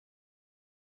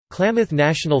Klamath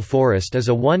National Forest is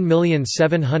a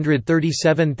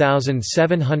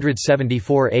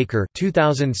 1,737,774-acre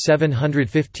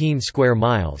 (2,715 square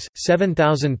miles,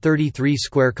 7,033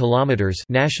 square kilometers)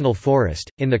 national forest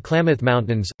in the Klamath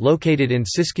Mountains, located in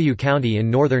Siskiyou County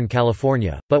in Northern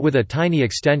California, but with a tiny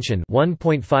extension,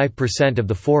 1.5% of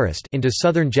the forest, into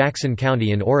southern Jackson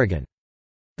County in Oregon.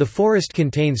 The forest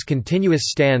contains continuous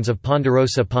stands of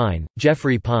ponderosa pine,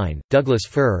 Jeffrey pine, Douglas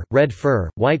fir, red fir,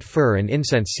 white fir and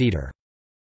incense cedar.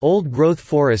 Old-growth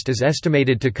forest is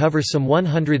estimated to cover some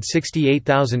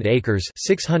 168,000 acres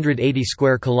 (680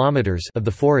 square kilometers) of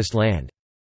the forest land.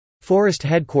 Forest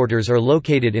headquarters are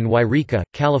located in Yreka,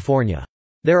 California.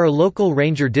 There are local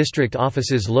ranger district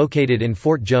offices located in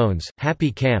Fort Jones,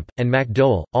 Happy Camp, and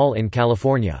McDowell, all in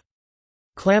California.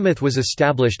 Klamath was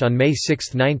established on May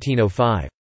 6, 1905.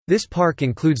 This park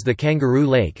includes the Kangaroo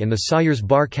Lake, and the Sawyers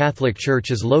Bar Catholic Church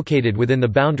is located within the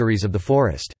boundaries of the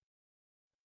forest.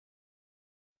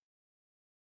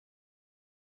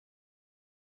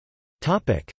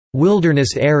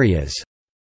 Wilderness areas.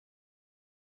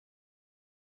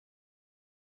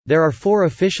 There are 4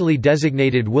 officially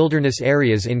designated wilderness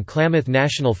areas in Klamath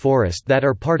National Forest that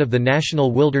are part of the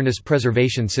National Wilderness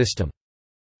Preservation System.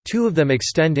 2 of them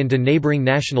extend into neighboring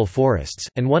national forests,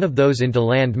 and one of those into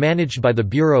land managed by the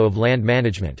Bureau of Land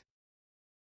Management.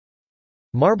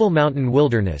 Marble Mountain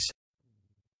Wilderness,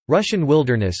 Russian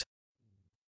Wilderness,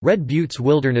 Red Buttes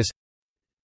Wilderness,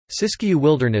 Siskiyou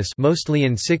Wilderness, mostly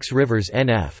in Six Rivers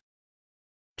NF,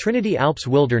 Trinity Alps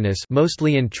Wilderness,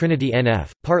 mostly in Trinity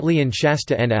NF, partly in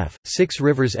Shasta NF, Six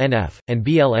Rivers NF, and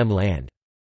BLM land.